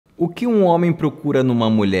O que um homem procura numa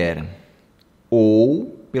mulher? Ou,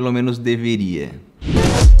 pelo menos, deveria?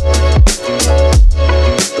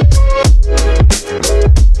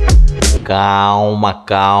 Calma,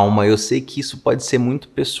 calma. Eu sei que isso pode ser muito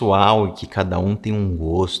pessoal e que cada um tem um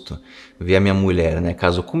gosto. Vê a minha mulher, né?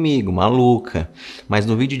 Casou comigo, maluca. Mas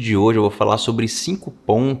no vídeo de hoje eu vou falar sobre 5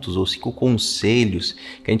 pontos ou 5 conselhos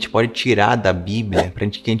que a gente pode tirar da Bíblia para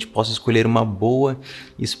que a gente possa escolher uma boa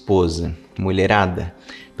esposa. Mulherada,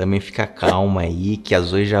 também fica calma aí que a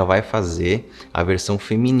Zoe já vai fazer a versão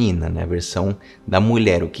feminina, né? A versão da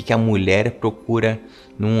mulher. O que a mulher procura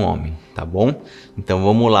num homem, tá bom? Então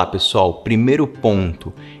vamos lá, pessoal. Primeiro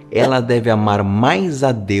ponto, ela deve amar mais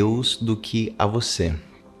a Deus do que a você.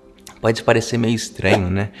 Pode parecer meio estranho,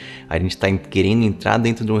 né? A gente tá querendo entrar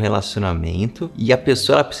dentro de um relacionamento e a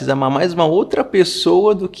pessoa ela precisa amar mais uma outra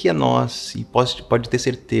pessoa do que a nós. E pode ter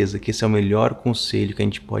certeza que esse é o melhor conselho que a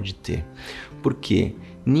gente pode ter. Por quê?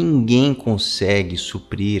 Ninguém consegue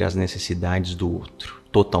suprir as necessidades do outro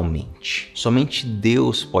totalmente. Somente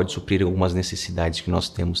Deus pode suprir algumas necessidades que nós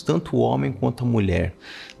temos, tanto o homem quanto a mulher.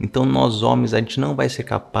 Então nós homens, a gente não vai ser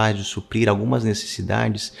capaz de suprir algumas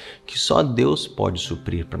necessidades que só Deus pode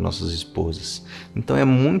suprir para nossas esposas. Então é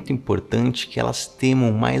muito importante que elas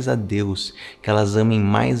temam mais a Deus, que elas amem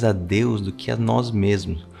mais a Deus do que a nós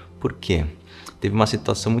mesmos. Por quê? Teve uma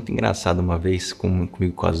situação muito engraçada uma vez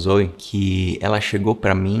comigo com a Zoe, que ela chegou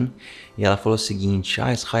para mim e ela falou o seguinte: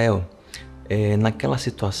 Israel, naquela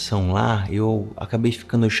situação lá eu acabei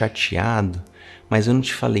ficando chateado, mas eu não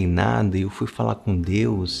te falei nada e eu fui falar com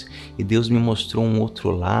Deus e Deus me mostrou um outro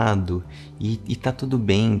lado e tá tudo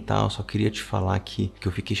bem e tal, só queria te falar que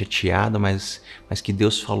eu fiquei chateado, mas que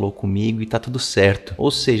Deus falou comigo e tá tudo certo. Ou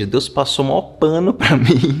seja, Deus passou o maior pano pra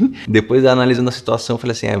mim. Depois analisando a situação, eu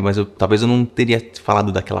falei assim, mas talvez eu não teria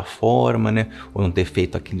falado daquela forma, né? Ou não ter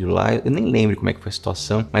feito aquilo lá. Eu nem lembro como é que foi a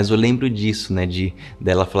situação, mas eu lembro disso, né?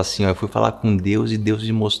 Dela falar assim, eu fui falar com Deus e Deus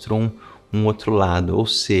me mostrou um outro lado. Ou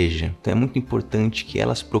seja, então é muito importante que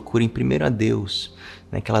elas procurem primeiro a Deus,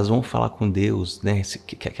 né, que elas vão falar com Deus, né,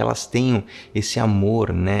 que elas tenham esse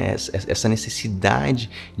amor, né, essa necessidade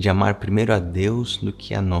de amar primeiro a Deus do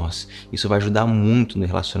que a nós. Isso vai ajudar muito no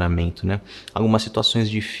relacionamento, né? Algumas situações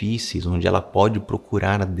difíceis onde ela pode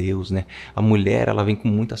procurar a Deus, né? A mulher, ela vem com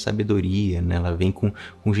muita sabedoria, né? Ela vem com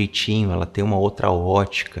um jeitinho, ela tem uma outra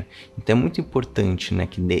ótica. Então é muito importante, né,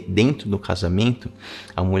 que dentro do casamento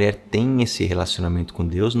a mulher tem esse relacionamento com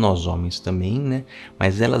Deus, nós homens também, né?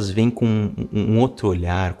 Mas elas vêm com um outro olhar,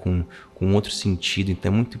 com outro sentido,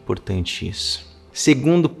 então é muito importante isso.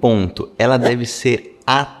 Segundo ponto, ela deve ser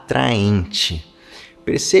atraente.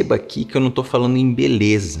 Perceba aqui que eu não estou falando em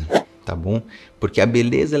beleza, tá bom? Porque a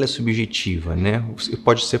beleza ela é subjetiva, né?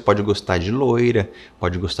 Você pode gostar de loira,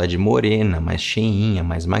 pode gostar de morena, mais cheinha,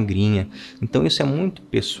 mais magrinha. Então isso é muito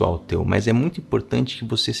pessoal teu, mas é muito importante que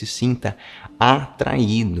você se sinta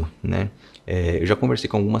atraído, né? Eu já conversei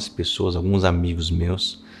com algumas pessoas, alguns amigos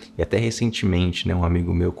meus, e até recentemente, né, um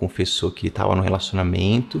amigo meu confessou que estava num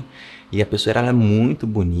relacionamento e a pessoa era muito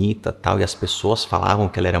bonita, tal, e as pessoas falavam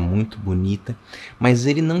que ela era muito bonita, mas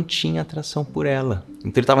ele não tinha atração por ela.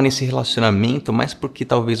 Então ele estava nesse relacionamento, mas porque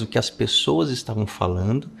talvez o que as pessoas estavam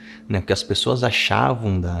falando, né, o que as pessoas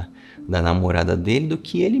achavam da namorada dele do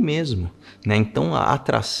que ele mesmo, né? Então a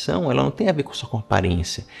atração ela não tem a ver só com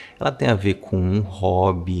aparência, ela tem a ver com um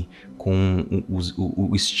hobby, com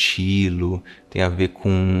o estilo, tem a ver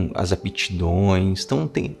com as aptidões. Então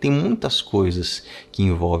tem muitas coisas que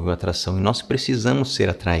envolvem a atração e nós precisamos ser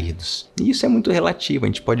atraídos. E isso é muito relativo, a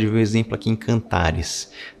gente pode ver o exemplo aqui em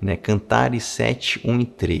Cantares, né? Cantares 7, 1 e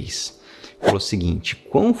 3. Falou o seguinte: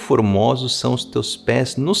 quão formosos são os teus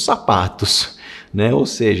pés nos sapatos, né? Ou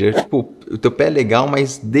seja, tipo, o teu pé é legal,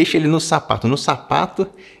 mas deixa ele no sapato. No sapato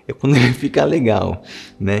é quando ele fica legal,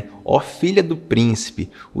 né? Ó filha do príncipe,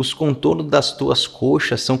 os contornos das tuas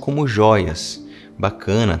coxas são como joias.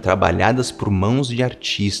 Bacana, trabalhadas por mãos de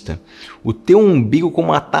artista. O teu umbigo como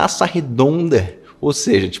uma taça redonda. Ou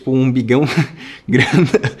seja, tipo um umbigão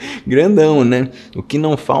grandão, né? O que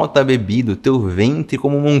não falta a bebida, o teu ventre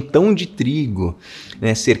como um montão de trigo,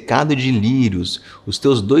 né? Cercado de lírios, os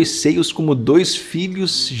teus 2 seios como 2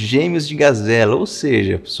 filhos gêmeos de gazela. Ou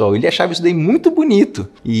seja, pessoal, ele achava isso daí muito bonito.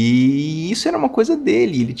 E isso era uma coisa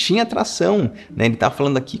dele, ele tinha atração, né? Ele estava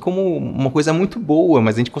falando aqui como uma coisa muito boa,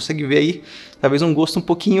 mas a gente consegue ver aí talvez um gosto um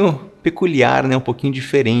pouquinho peculiar, né? Um pouquinho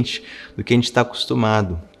diferente do que a gente está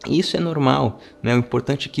acostumado. Isso é normal, né? O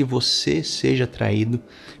importante é que você seja atraído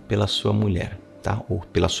pela sua mulher, tá? Ou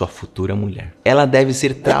pela sua futura mulher. Ela deve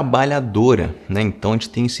ser trabalhadora, né? Então a gente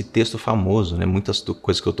tem esse texto famoso, né? Muitas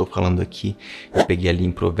coisas que eu estou falando aqui, eu peguei ali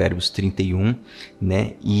em Provérbios 31,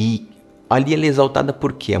 né? E Ali ela é exaltada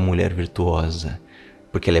por quê, a mulher virtuosa?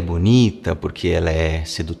 Porque ela é bonita, porque ela é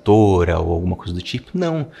sedutora ou alguma coisa do tipo?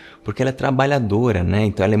 Não, porque ela é trabalhadora, né?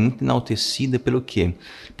 Então ela é muito enaltecida pelo quê?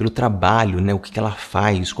 Pelo trabalho, né? O que ela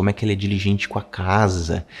faz, como é que ela é diligente com a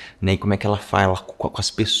casa, né? E como é que ela faz com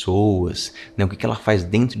as pessoas, né? O que ela faz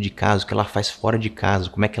dentro de casa, o que ela faz fora de casa,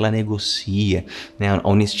 como é que ela negocia, né? A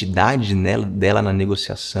honestidade dela na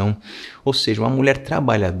negociação. Ou seja, uma mulher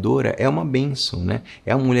trabalhadora é uma bênção, né?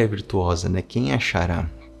 É uma mulher virtuosa, né? Quem achará?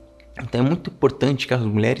 Então é muito importante que as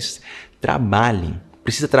mulheres trabalhem.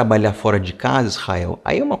 Precisa trabalhar fora de casa, Israel?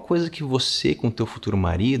 Aí é uma coisa que você, com o teu futuro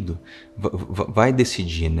marido, vai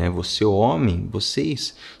decidir, né? Você, o homem,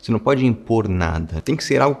 vocês, você não pode impor nada. Tem que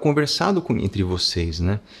ser algo conversado entre vocês,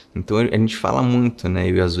 né? Então a gente fala muito, né?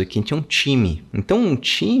 Eu e a Zoe, que a gente é um time. Então um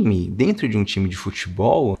time, dentro de um time de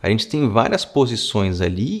futebol, a gente tem várias posições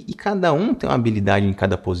ali e cada um tem uma habilidade em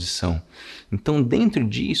cada posição. Então dentro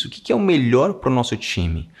disso, o que é o melhor para o nosso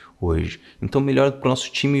time hoje? Então o melhor para o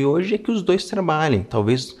nosso time hoje é que os dois trabalhem.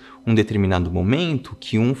 Talvez um determinado momento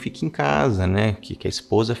que um fique em casa, né? Que a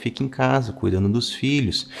esposa fique em casa cuidando dos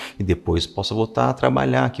filhos e depois possa voltar a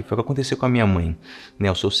trabalhar, que foi o que aconteceu com a minha mãe, né?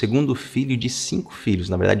 Eu sou o segundo filho de 5 filhos,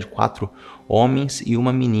 na verdade 4 homens e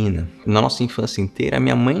uma menina. Na nossa infância inteira, a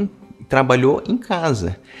minha mãe trabalhou em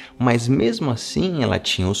casa, mas mesmo assim ela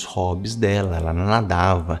tinha os hobbies dela, ela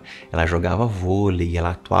nadava, ela jogava vôlei, ela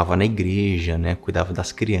atuava na igreja, né? Cuidava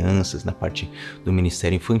das crianças, na parte do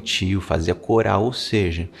ministério infantil, fazia coral, ou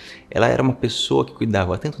seja, ela era uma pessoa que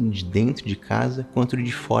cuidava tanto de dentro de casa quanto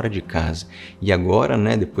de fora de casa. E agora,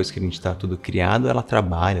 né, depois que a gente está tudo criado, ela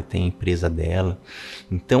trabalha, tem a empresa dela.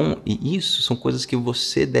 Então, e isso são coisas que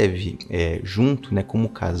você deve, junto, né, como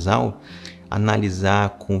casal, analisar,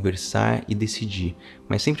 conversar e decidir,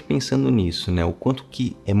 mas sempre pensando nisso, né? O quanto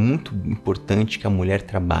que é muito importante que a mulher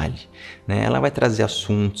trabalhe, né? Ela vai trazer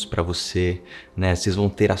assuntos para você, né? Vocês vão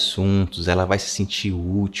ter assuntos, ela vai se sentir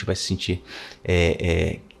útil, vai se sentir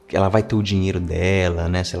ela vai ter o dinheiro dela,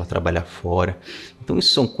 né? Se ela trabalhar fora. Então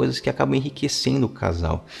isso são coisas que acabam enriquecendo o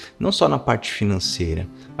casal, não só na parte financeira,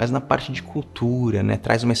 mas na parte de cultura, né?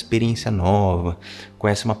 Traz uma experiência nova,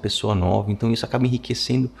 conhece uma pessoa nova, então isso acaba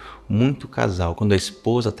enriquecendo muito o casal quando a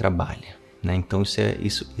esposa trabalha, né? Então isso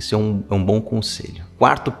é um bom conselho.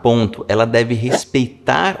 Quarto ponto, ela deve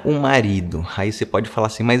respeitar o marido. Aí você pode falar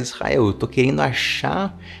assim, mas Israel, eu tô querendo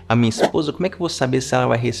achar a minha esposa, como é que eu vou saber se ela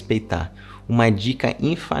vai respeitar? Uma dica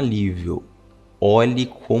infalível: olhe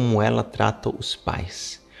como ela trata os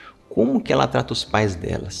pais. Como que ela trata os pais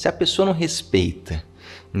dela? Se a pessoa não respeita,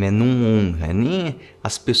 né, não honra nem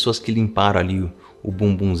as pessoas que limparam ali o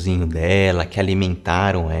bumbumzinho dela, que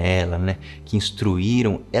alimentaram ela, né, que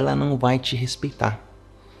instruíram, ela não vai te respeitar,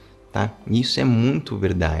 tá? Isso é muito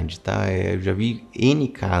verdade, tá? Eu já vi N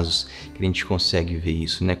casos que a gente consegue ver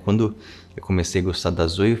isso, né? Quando eu comecei a gostar da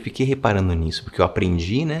Zoe, eu fiquei reparando nisso, porque eu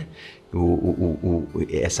aprendi, né,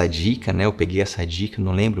 essa dica, né? Eu peguei essa dica,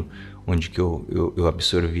 não lembro onde que eu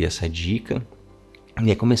absorvi essa dica, e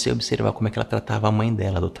aí comecei a observar como é que ela tratava a mãe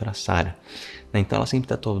dela, a doutora Sara. Então ela sempre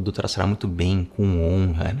tratou a doutora Sara muito bem, com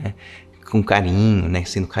honra, né? Com carinho, né?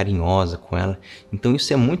 Sendo carinhosa com ela. Então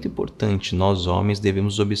isso é muito importante. Nós homens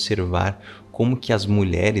devemos observar como que as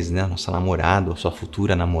mulheres, né, a nossa namorada, a sua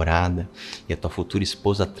futura namorada e a tua futura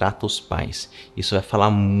esposa trata os pais. Isso vai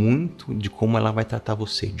falar muito de como ela vai tratar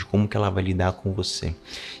você, de como que ela vai lidar com você.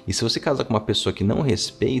 E se você casar com uma pessoa que não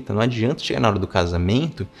respeita, não adianta chegar na hora do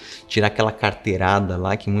casamento, tirar aquela carteirada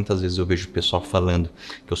lá que muitas vezes eu vejo o pessoal falando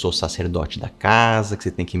que eu sou o sacerdote da casa, que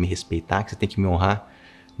você tem que me respeitar, que você tem que me honrar.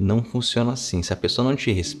 Não funciona assim. Se a pessoa não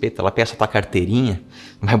te respeita, ela pega essa tua carteirinha,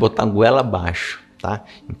 vai botar a goela abaixo, tá?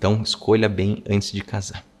 Então escolha bem antes de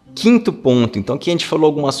casar. Quinto ponto, então aqui a gente falou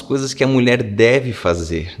algumas coisas que a mulher deve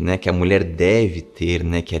fazer, né? Que a mulher deve ter,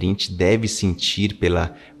 né? Que a gente deve sentir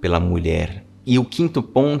pela mulher. E o quinto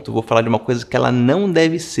ponto, vou falar de uma coisa que ela não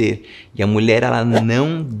deve ser. E a mulher, ela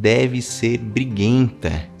não deve ser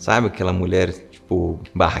briguenta. Sabe aquela mulher, tipo,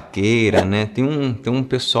 barraqueira, né? Tem um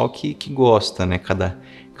pessoal que gosta, né?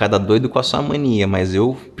 Cada doido com a sua mania, mas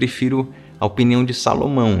eu prefiro a opinião de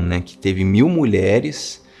Salomão, né? Que teve 1000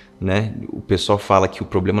 mulheres, né? O pessoal fala que o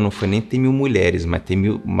problema não foi nem ter 1000 mulheres, mas ter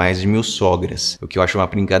mais de 1000 sogras. O que eu acho uma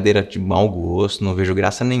brincadeira de mau gosto, não vejo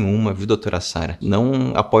graça nenhuma, viu, doutora Sara?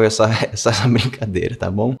 Não apoio essa brincadeira, tá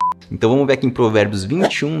bom? Então vamos ver aqui em Provérbios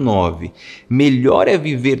 21:9. Melhor é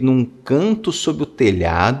viver num canto sob o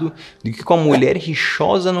telhado do que com a mulher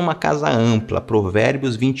rixosa numa casa ampla.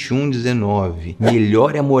 Provérbios 21:19.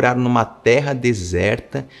 Melhor é morar numa terra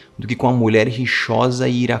deserta do que com a mulher rixosa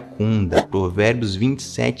e iracunda. Provérbios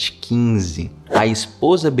 27:15. A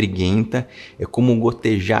esposa briguenta é como um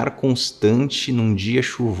gotejar constante num dia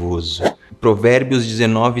chuvoso. Provérbios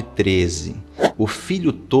 19:13. O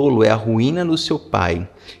filho tolo é a ruína do seu pai,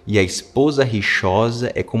 e a esposa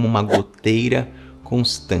rixosa é como uma goteira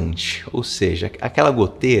constante. Ou seja, aquela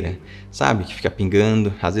goteira, sabe, que fica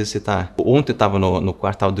pingando. Às vezes você tá... Ontem eu tava no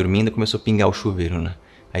quarto, tava dormindo e começou a pingar o chuveiro, né?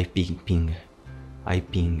 Aí pinga, aí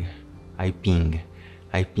pinga, aí pinga,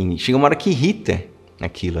 aí pinga. Chega uma hora que irrita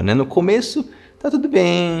aquilo, né? No começo... Tá tudo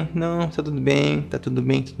bem, não, tá tudo bem, tá tudo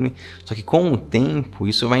bem, tudo bem. Só que com o tempo,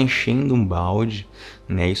 isso vai enchendo um balde,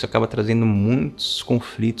 né? Isso acaba trazendo muitos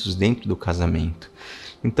conflitos dentro do casamento.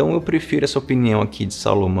 Então eu prefiro essa opinião aqui de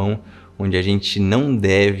Salomão, onde a gente não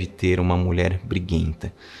deve ter uma mulher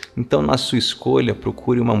briguenta. Então na sua escolha,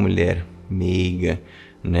 procure uma mulher meiga,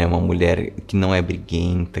 né? Uma mulher que não é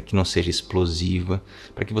briguenta, que não seja explosiva,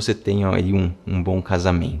 para que você tenha aí um bom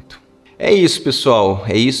casamento. É isso, pessoal.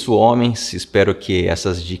 É isso, homens. Espero que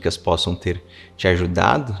essas dicas possam ter te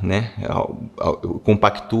ajudado, né? Eu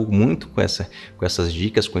compactuo muito com essas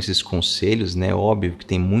dicas, com esses conselhos, né? Óbvio que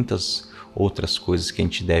tem muitas outras coisas que a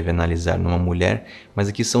gente deve analisar numa mulher, mas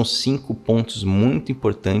aqui são 5 pontos muito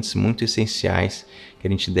importantes, muito essenciais que a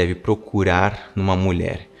gente deve procurar numa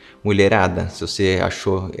mulher. Mulherada, se você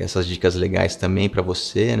achou essas dicas legais também pra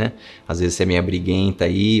você, né? Às vezes você é meio briguenta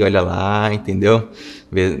aí, olha lá, entendeu?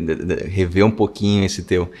 Rever um pouquinho esse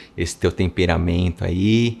teu temperamento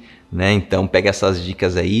aí, né? Então pega essas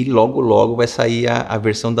dicas aí e logo vai sair a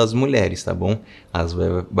versão das mulheres, tá bom? Elas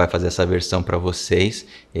vai fazer essa versão pra vocês,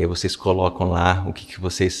 e aí vocês colocam lá o que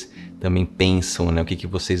vocês também pensam, né? O que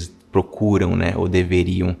vocês procuram, né? Ou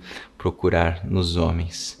deveriam procurar nos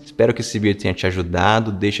homens. Espero que esse vídeo tenha te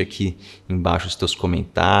ajudado. Deixa aqui embaixo os teus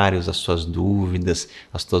comentários, as suas dúvidas,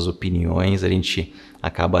 as tuas opiniões. A gente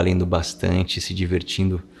acaba lendo bastante, se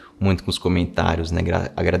divertindo muito com os comentários, né?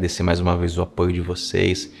 Agradecer mais uma vez o apoio de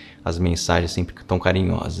vocês, as mensagens sempre tão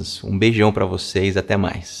carinhosas. Um beijão para vocês, até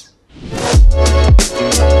mais.